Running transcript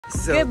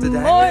So good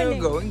today morning.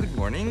 we're going, good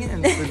morning,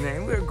 and today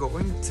we're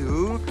going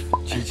to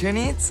Chichén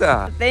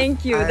Itzá.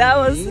 Thank you, that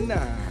was...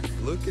 Nina,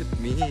 look at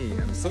me,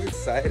 I'm so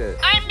excited.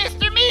 I'm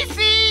Mr.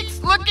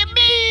 Meeseeks! Look at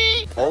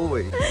me!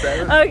 Always.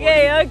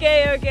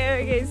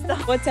 Okay,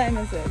 stop. What time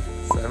is it?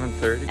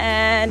 7:30.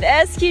 And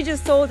as he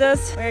just told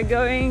us, we're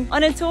going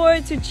on a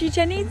tour to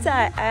Chichén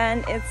Itzá,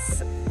 and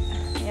it's...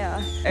 yeah,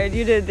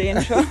 you did the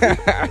intro.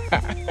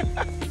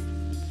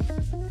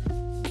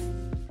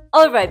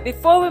 Alright,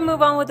 before we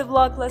move on with the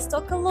vlog, let's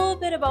talk a little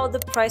bit about the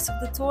price of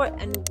the tour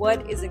and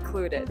what is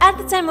included. At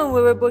the time when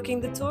we were booking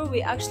the tour,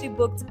 we actually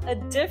booked a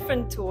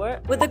different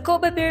tour with the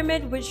Kobe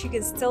pyramid, which you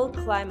can still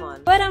climb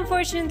on. But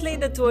unfortunately,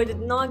 the tour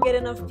did not get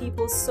enough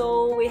people,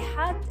 so we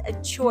had a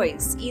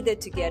choice, either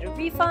to get a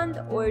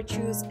refund or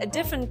choose a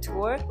different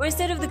tour, where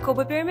instead of the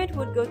Kobe pyramid,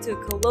 we'd go to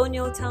a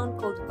colonial town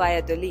called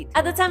Valladolid.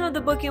 At the time of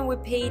the booking, we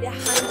paid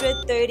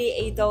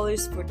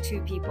 $138 for 2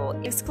 people,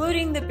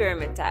 excluding the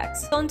pyramid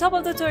tax. So on top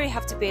of the tour, you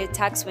have to pay a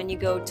tax when you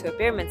go to a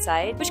pyramid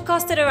site, which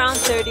costed around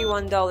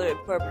 $31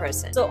 per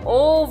person. So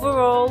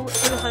overall,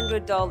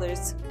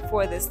 $200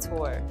 for this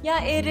tour.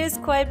 Yeah, it is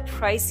quite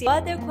pricey,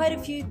 but there are quite a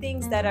few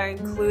things that are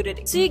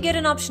included. So you get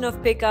an option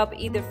of pickup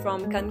either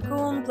from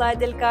Cancun, Playa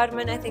del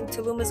Carmen, I think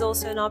Tulum is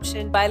also an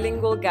option,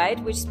 bilingual guide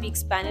which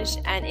speaks Spanish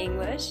and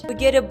English. We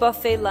get a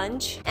buffet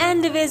lunch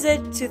and a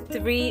visit to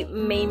 3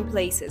 main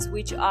places,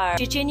 which are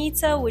Chichén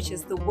Itzá, which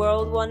is the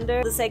world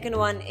wonder. The second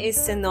one is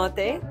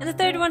Cenote, and the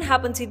third one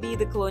happened to be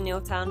the colonial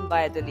town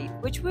Valladolid,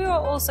 which we were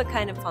also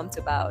kind of pumped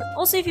about.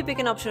 Also, if you pick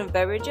an option of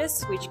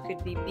beverages, which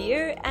could be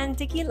beer and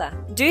tequila.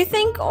 Do you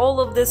think all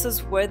of this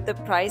is worth the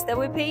price that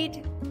we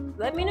paid?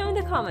 Let me know in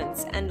the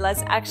comments, and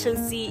let's actually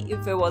see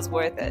if it was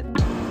worth it.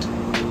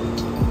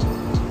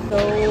 So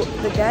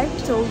the guide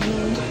told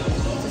me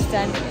to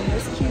stand in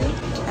this queue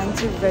and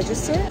to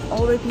register.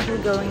 All the people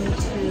going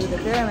to the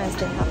pyramids,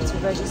 they have to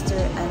register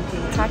and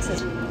pay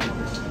taxes.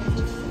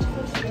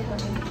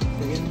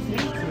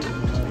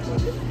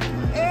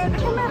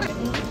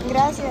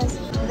 Gracias.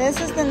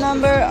 This is the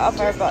number of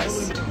our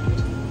bus.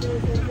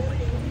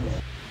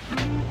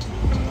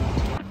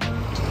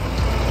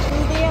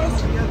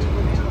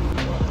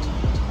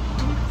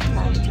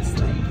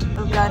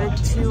 We've got a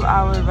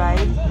 2-hour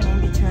ride,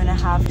 maybe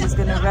 2.5. Just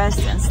gonna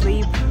rest and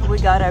sleep. We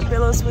got our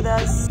pillows with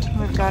us.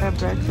 We've got our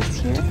breakfast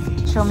here.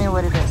 Show me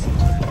what it is.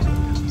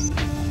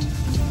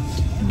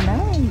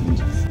 Nice.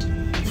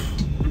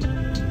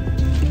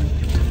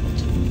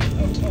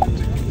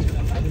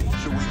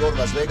 Should we go to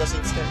Las Vegas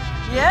instead?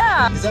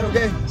 Yeah. Is that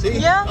okay? See?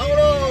 Yeah.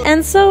 Vámonos.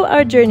 And so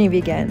our journey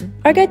began.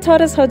 Our guide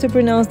taught us how to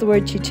pronounce the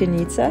word Chichén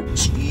Itzá.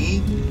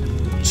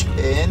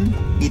 Chichén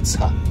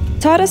Itzá.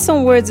 Taught us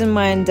some words in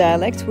Mayan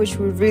dialect, which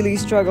we really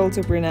struggled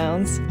to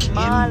pronounce.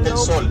 El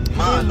sol.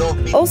 Malo.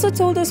 Also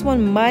told us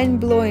one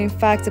mind-blowing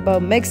fact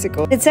about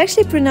Mexico. It's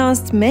actually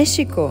pronounced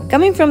Mexico,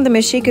 coming from the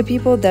Mexica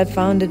people that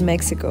founded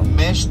Mexico.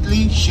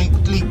 Mextli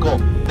Xictlico.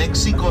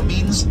 Mexico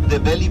means the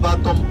belly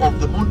bottom of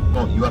the moon.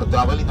 No, you are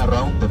traveling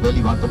around the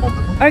belly bottom of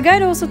the moon. Our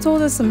guide also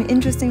told us some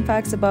interesting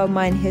facts about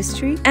Mayan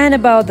history and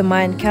about the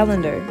Mayan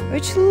calendar,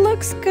 which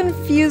looks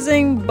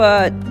confusing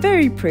but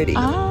very pretty.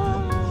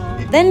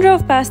 Then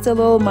drove past a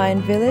little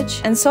Mayan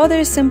village and saw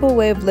their simple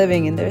way of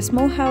living in their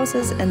small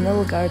houses and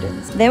little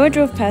gardens. Then we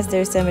drove past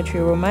their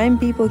cemetery where Mayan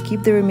people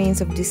keep the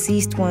remains of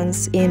deceased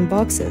ones in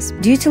boxes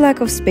due to lack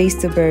of space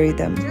to bury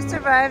them. Just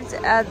arrived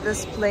at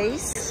this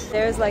place.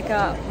 There's like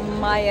a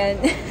Mayan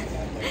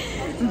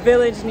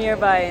village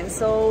nearby, and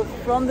so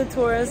from the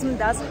tourism,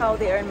 that's how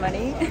they earn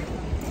money.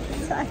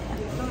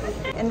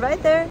 And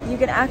right there, you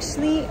can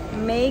actually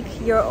make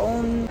your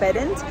own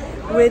pendant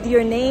with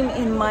your name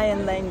in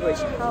Mayan language.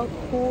 How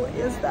cool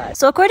is that?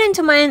 So according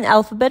to Mayan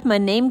alphabet, my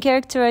name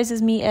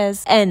characterizes me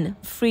as N,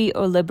 free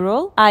or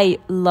liberal, I,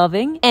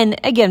 loving, N,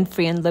 again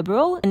free and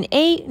liberal, and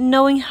A,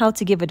 knowing how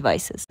to give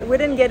advices. We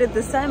didn't get it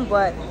this time,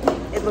 but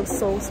it looks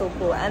so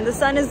cool. And the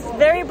sun is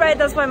very bright,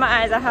 that's why my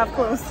eyes are half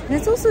closed. And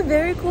it's also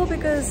very cool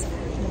because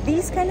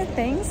these kind of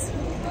things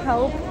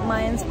help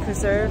Mayans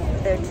preserve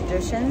their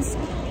traditions,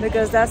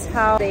 because that's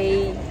how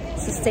they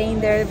sustain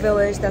their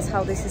village, that's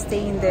how they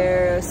sustain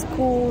their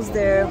schools,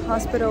 their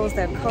hospitals,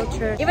 their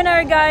culture. Even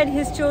our guide,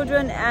 his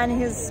children and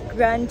his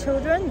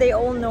grandchildren, they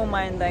all know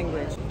Mayan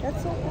language.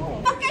 That's so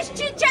cool.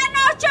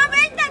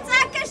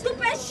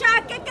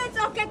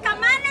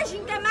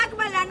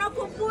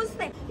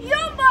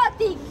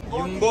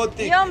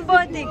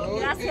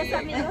 Gracias,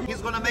 amigo.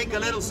 He's gonna make a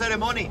little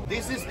ceremony.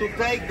 This is to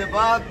take the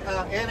bad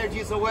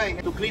energies away,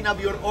 to clean up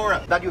your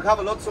aura. That you have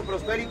lots of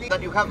prosperity,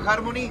 that you have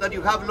harmony, that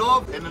you have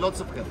love, and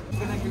lots of health.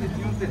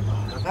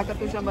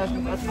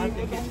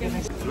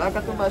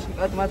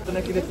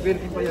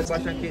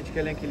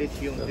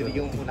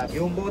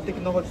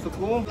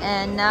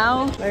 And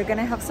now we're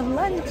gonna have some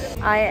lunch.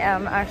 I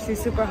am actually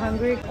super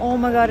hungry. Oh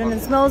my god, and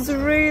it smells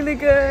really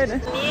good.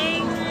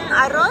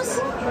 Arroz.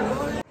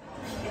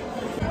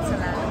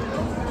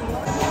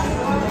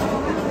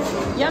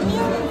 Yummy.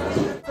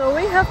 So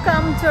we have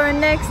come to our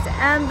next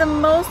and the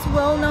most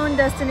well-known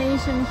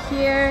destination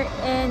here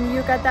in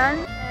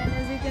Yucatan. And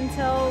as you can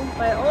tell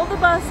by all the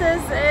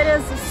buses, it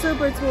is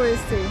super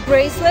touristy.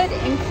 Bracelet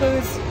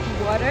includes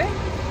water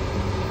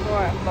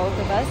for both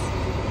of us.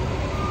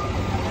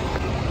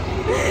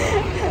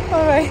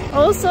 Alright.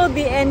 Also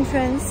the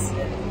entrance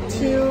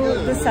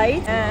to the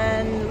site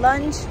and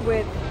lunch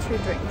with 2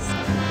 drinks.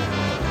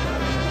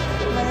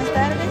 Buenas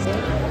tardes.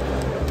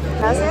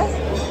 Gracias.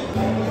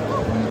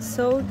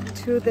 So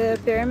to the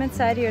pyramid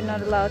side, you're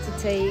not allowed to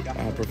take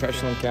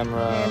Professional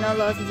camera. You're not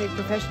allowed to take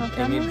professional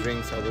cameras. Any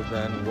drinks other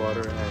than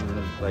water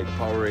and like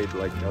Powerade,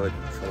 like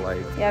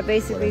electrolyte. Yeah,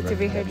 basically to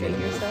whatever. rehydrate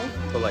yourself.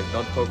 So like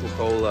not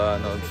Coca-Cola,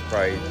 not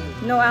Sprite.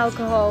 No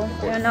alcohol.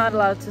 You're not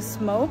allowed to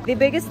smoke. The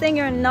biggest thing,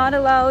 you're not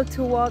allowed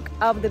to walk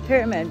up the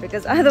pyramid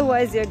because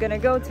otherwise you're gonna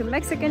go to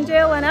Mexican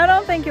jail, and I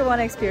don't think you want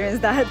to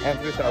experience that. And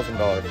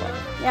 $3,000 fine.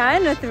 Yeah,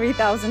 and a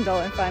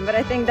 $3,000 fine, but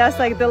I think that's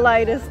like the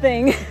lightest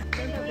thing.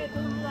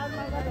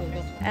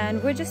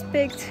 And we just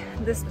picked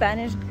the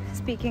Spanish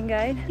speaking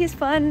guide. He's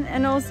fun,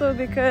 and also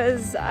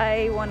because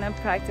I want to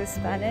practice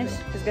Spanish.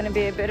 It's gonna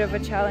be a bit of a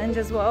challenge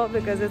as well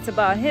because it's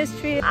about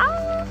history.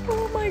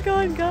 Oh my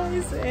god,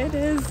 guys, it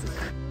is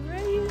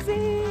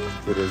crazy.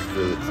 It is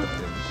really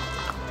something.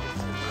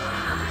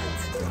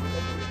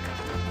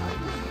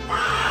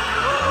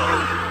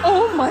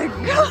 Oh my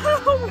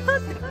god, oh my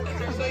god.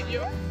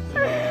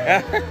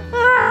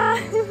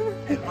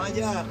 El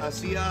maya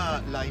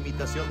hacía la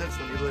imitación del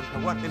sonido del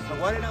jaguar. El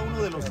jaguar era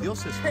uno de los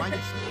dioses mayas.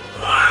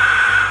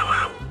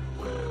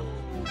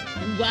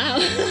 Wow.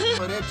 Lado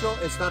derecho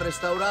está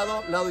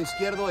restaurado, lado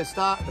izquierdo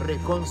está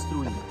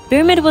reconstruido.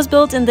 Pyramid was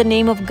built in the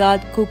name of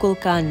god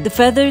Kukulkan, the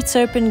feathered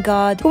serpent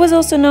god, who was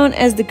also known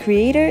as the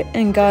creator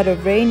and god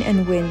of rain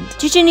and wind.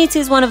 Chichen Itzá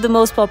is one of the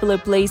most popular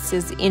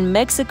places in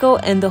Mexico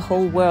and the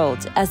whole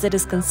world, as it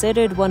is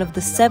considered one of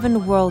the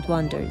 7 world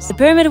wonders. The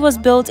pyramid was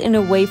built in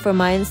a way for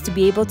Mayans to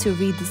be able to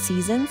read the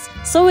seasons,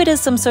 so it is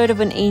some sort of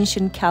an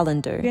ancient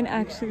calendar. You can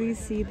actually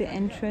see the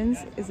entrance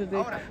is a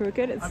bit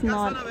crooked, it's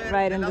not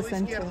right in the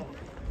center.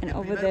 And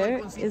over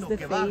there is the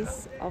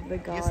face of the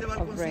god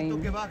of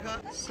rain.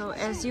 So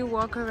as you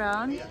walk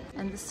around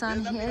and the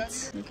sun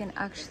hits, you can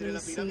actually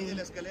see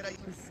the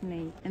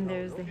snake. And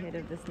there's the head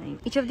of the snake.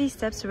 Each of these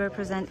steps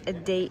represent a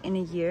day in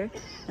a year.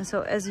 And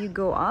so as you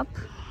go up,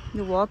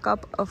 you walk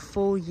up a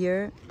full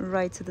year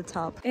right to the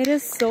top. It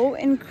is so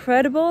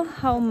incredible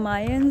how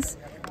Mayans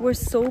were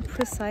so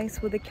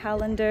precise with the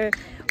calendar,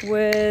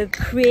 with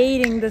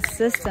creating the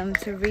system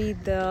to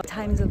read the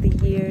times of the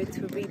year,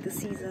 to read the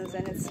seasons,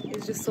 and it's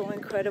just so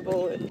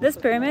incredible. This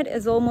pyramid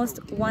is almost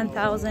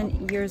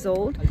 1,000 years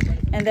old,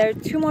 and there are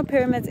 2 more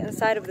pyramids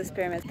inside of this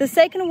pyramid. The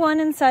second one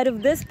inside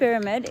of this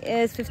pyramid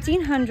is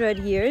 1,500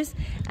 years,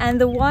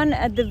 and the one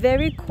at the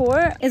very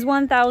core is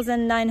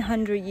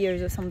 1,900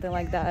 years or something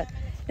like that.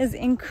 It's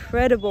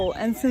incredible,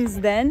 and since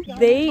then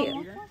they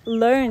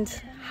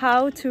learned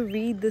how to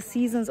read the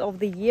seasons of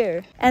the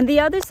year. And the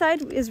other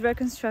side is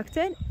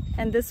reconstructed,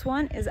 and this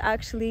one is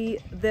actually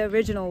the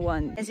original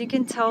one. As you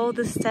can tell,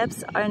 the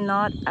steps are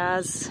not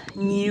as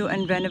new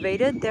and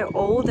renovated. They're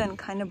old and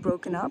kind of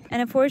broken up.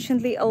 And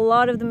unfortunately, a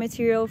lot of the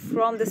material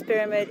from this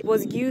pyramid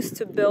was used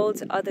to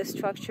build other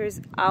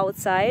structures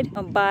outside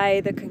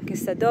by the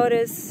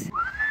conquistadores.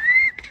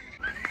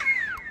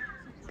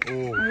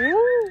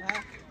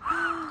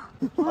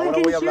 Ahora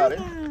voy a hablar,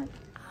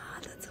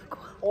 That's so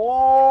cool.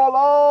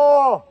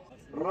 Hola,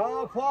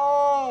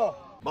 Rafa.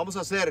 Vamos a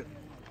hacer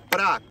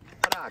prac,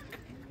 prac.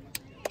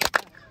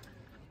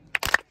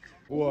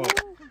 Wow.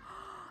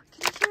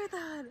 Can you hear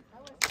that?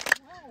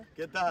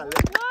 ¿Qué tal?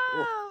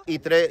 Wow. Y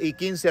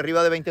 15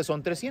 arriba de 20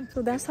 son 300.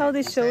 So that's how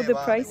they show the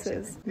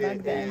prices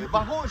back then.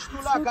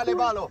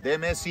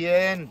 Deme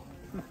 100.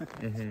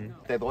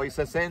 Te doy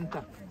 60.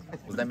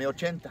 Pues deme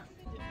 80.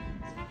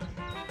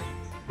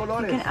 You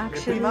can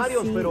actually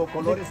see the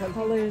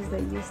colors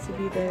that used to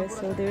be there.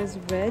 So there's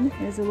red,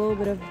 there's a little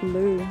bit of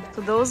blue.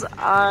 So those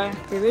are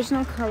the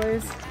original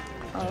colors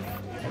of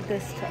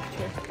this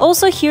structure.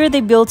 Also here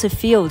they built a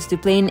field to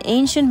play an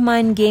ancient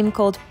Mayan game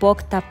called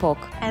Pok Tapok.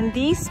 And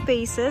these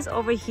spaces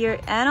over here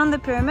and on the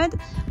pyramid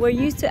were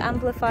used to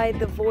amplify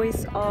the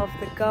voice of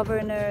the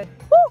governor.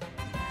 Woo!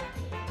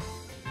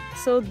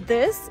 So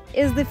this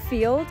is the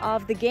field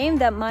of the game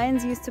that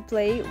Mayans used to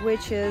play,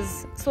 which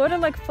is sort of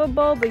like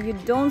football, but you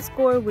don't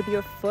score with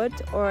your foot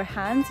or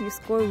hands, you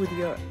score with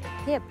your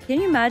hip.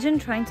 Can you imagine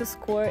trying to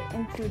score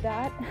into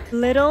that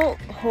little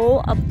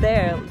hole up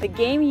there? The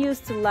game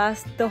used to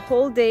last the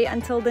whole day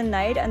until the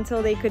night,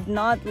 until they could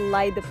not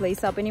light the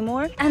place up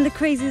anymore. And the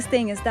craziest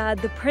thing is that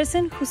the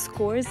person who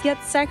scores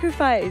gets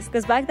sacrificed,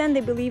 because back then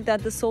they believed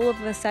that the soul of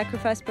a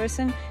sacrificed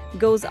person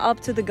goes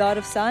up to the god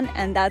of sun,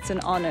 and that's an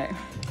honor.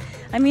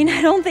 I mean,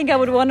 I don't think I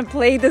would want to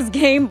play this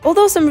game.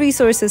 Although some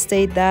resources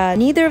state that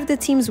neither of the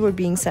teams were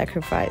being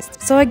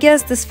sacrificed. So I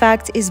guess this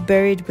fact is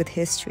buried with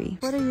history.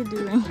 What are you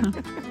doing?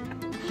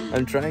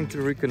 I'm trying to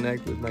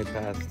reconnect with my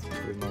past,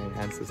 with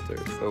my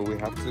ancestors. So we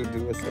have to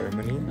do a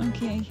ceremony.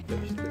 Okay.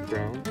 Touch the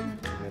ground.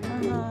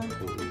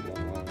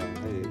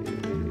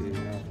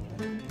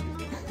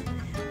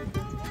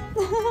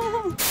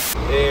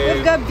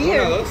 We've got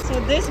beer. So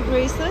this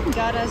bracelet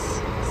got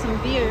us some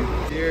some beer.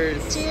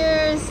 Cheers.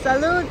 Cheers!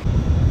 Salud!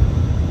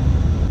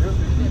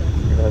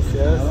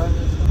 Gracias.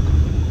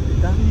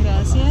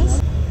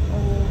 Gracias.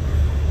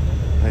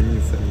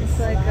 Años, It's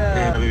like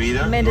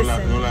a medicine.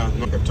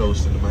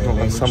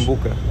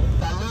 Sambuca.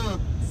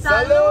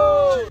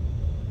 Salud!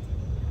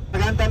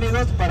 Garganta,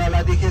 amigos, para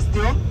la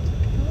digestión.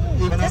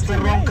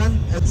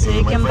 So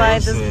you can buy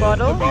this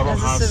bottle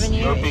as a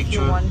souvenir if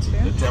you want to.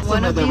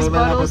 One of these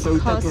bottles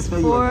costs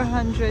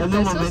 400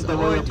 pesos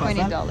or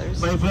 $20.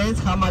 My friends,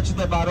 how much is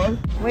the bottle?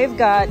 We've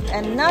got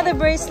another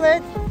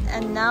bracelet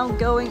and now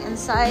going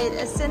inside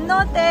a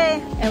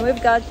cenote. And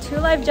we've got 2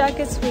 life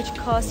jackets which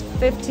cost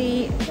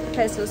 50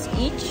 pesos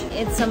each.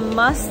 It's a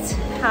must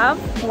have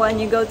when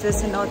you go to a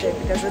cenote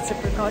because it's a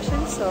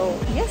precaution. So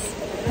yes,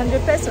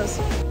 100 pesos.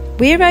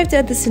 We arrived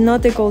at the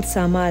cenote called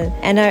Samal,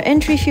 and our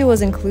entry fee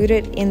was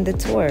included in the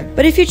tour.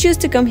 But if you choose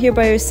to come here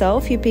by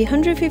yourself, you pay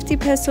 150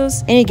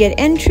 pesos and you get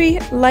entry,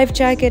 life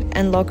jacket,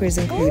 and lockers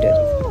included.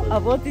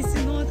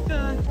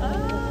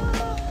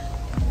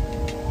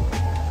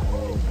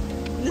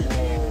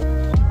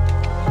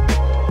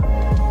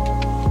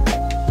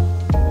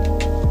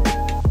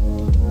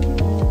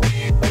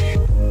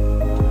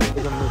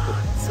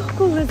 So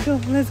cool, let's go,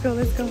 let's go,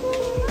 let's go.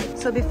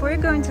 So before you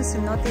go into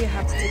Cenote, you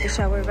have to take a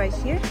shower right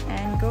here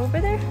and go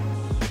over there.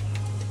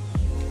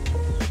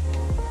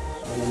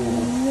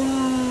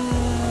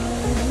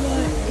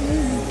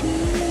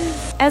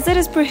 As it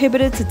is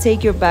prohibited to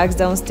take your bags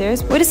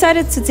downstairs, we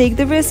decided to take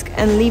the risk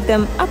and leave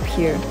them up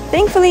here.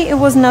 Thankfully, it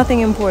was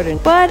nothing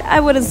important, but I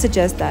wouldn't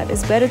suggest that.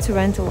 It's better to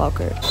rent a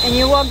locker. And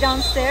you walk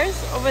downstairs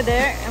over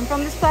there, and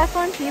from this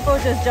platform, people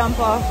just jump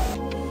off.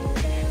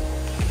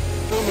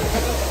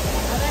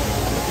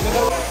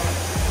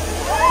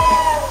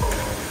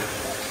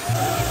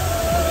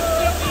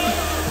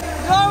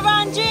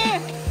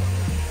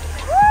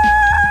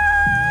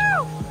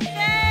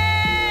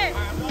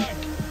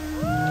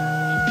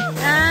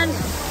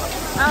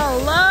 A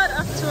lot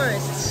of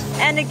tourists.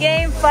 And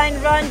again,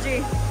 find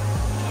Ranji.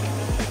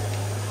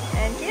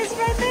 And he's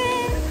right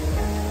there.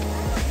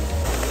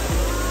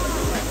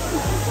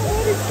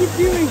 What is he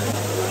doing?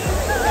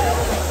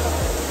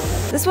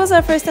 This was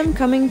our first time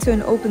coming to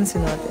an open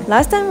cenote.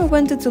 Last time we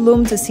went to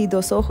Tulum to see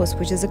Dos Ojos,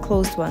 which is a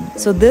closed one.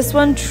 So this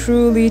one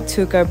truly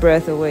took our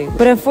breath away.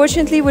 But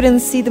unfortunately, we didn't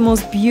see the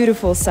most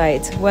beautiful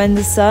sight when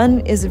the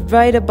sun is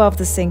right above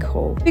the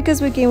sinkhole.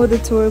 Because we came with a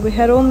tour, we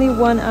had only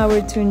 1 hour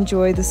to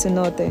enjoy the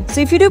cenote. So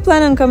if you do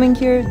plan on coming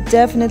here,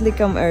 definitely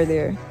come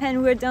earlier.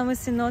 And we're done with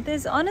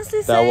cenotes.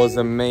 Honestly, that was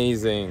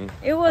amazing.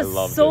 It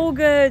was so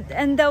good,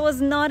 and that was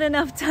not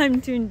enough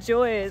time to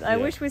enjoy it. I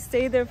wish we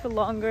stayed there for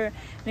longer.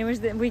 And I wish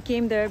that we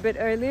came there a bit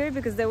earlier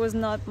because there was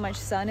not much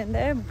sun in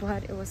there,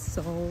 but it was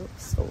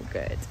so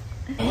good.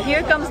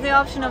 Here comes the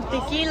option of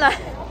tequila.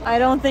 I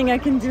don't think I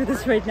can do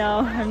this right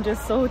now. I'm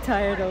just so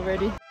tired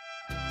already.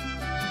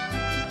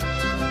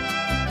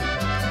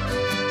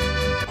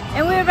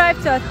 And we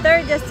arrived to our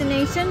third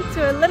destination,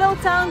 to a little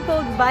town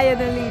called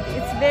Valladolid.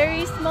 It's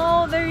very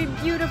small, very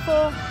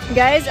beautiful.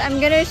 Guys,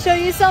 I'm gonna show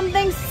you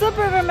something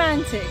super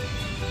romantic.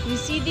 You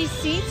see these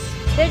seats?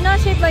 They're not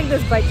shaped like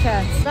this by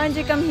chance.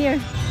 Ranji, come here.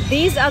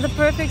 These are the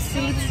perfect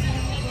seats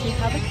to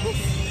have a kiss.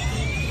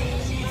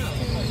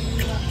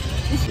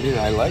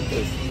 Yeah, I like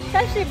this. It's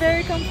actually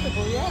very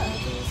comfortable, yeah.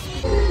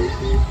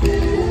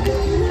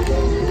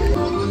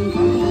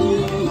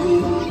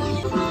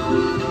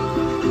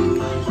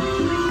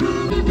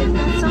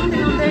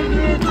 Something on their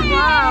heads,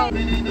 wow!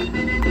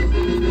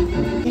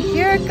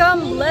 Here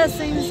come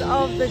blessings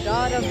of the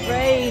God of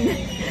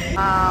rain.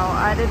 Wow,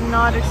 I did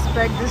not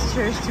expect this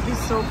church to be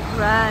so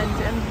grand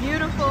and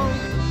beautiful.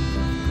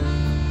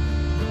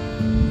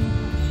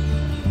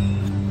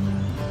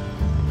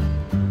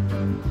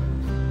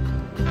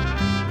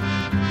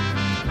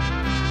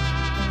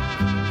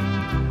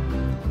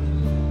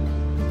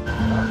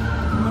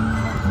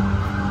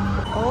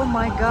 Oh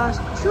my gosh,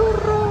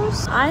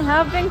 churros! I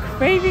have been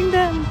craving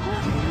them.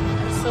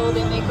 So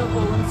they make a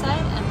hole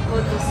inside and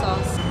put the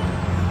sauce.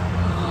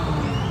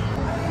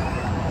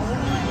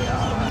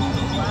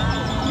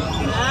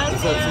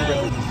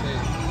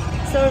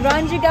 So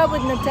Ranji got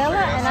with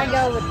Nutella and I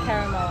got with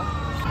caramel.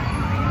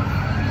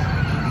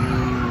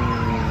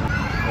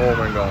 Oh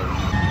my god.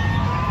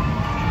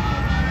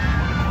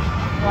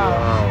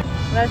 Wow.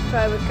 Let's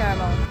try with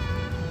caramel.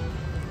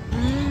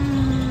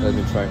 Let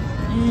me try.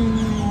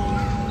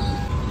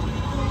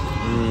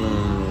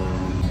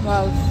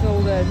 Wow, it's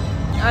so good.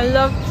 I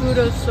love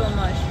churros so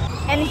much.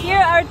 And here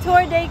our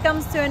tour day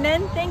comes to an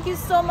end. Thank you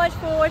so much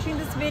for watching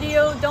this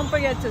video. Don't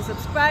forget to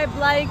subscribe,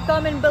 like,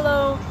 comment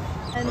below.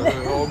 And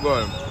all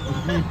good.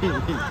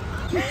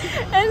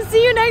 and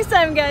see you next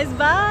time, guys.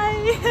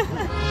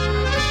 Bye.